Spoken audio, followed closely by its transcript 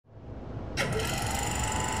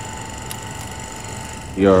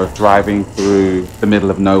You're driving through the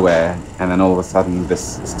middle of nowhere, and then all of a sudden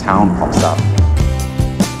this town pops up.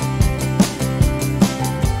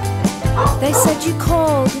 They said you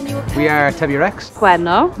called and you were... We are Tebi Rex,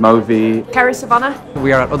 Gwenno, Movi, Carrie Savannah.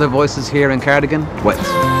 we are at Other Voices here in Cardigan, Wales.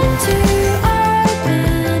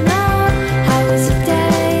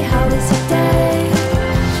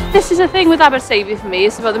 This is a thing with Aberteifi for me.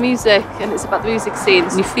 It's about the music and it's about the music scene.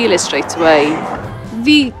 You feel it straight away.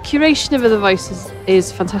 The curation of Other Voices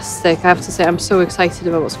is fantastic. I have to say I'm so excited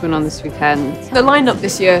about what's going on this weekend. The lineup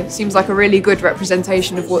this year seems like a really good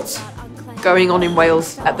representation of what's going on in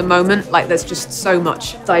Wales at the moment. Like there's just so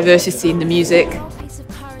much diversity in the music.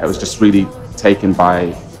 I was just really taken by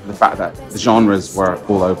the fact that the genres were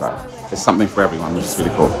all over. There's something for everyone, which is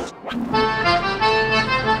really cool.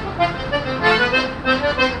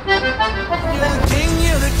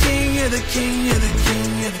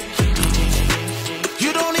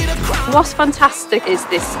 What's fantastic is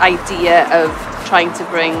this idea of trying to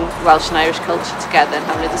bring Welsh and Irish culture together and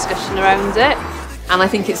having a discussion around it. And I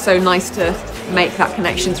think it's so nice to make that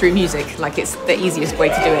connection through music. Like it's the easiest way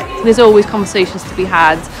to do it. There's always conversations to be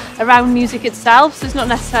had around music itself, so it's not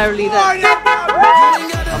necessarily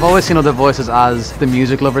that... I've always seen Other Voices as the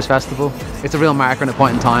Music Lovers Festival. It's a real marker and a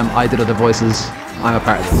point in time. I did Other Voices, I'm a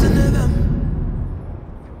part of this.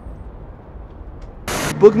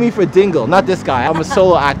 Book me for Dingle, not this guy. I'm a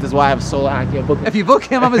solo act, is why I have a solo act here. Book me. If you book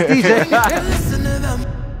him, I'm his DJ.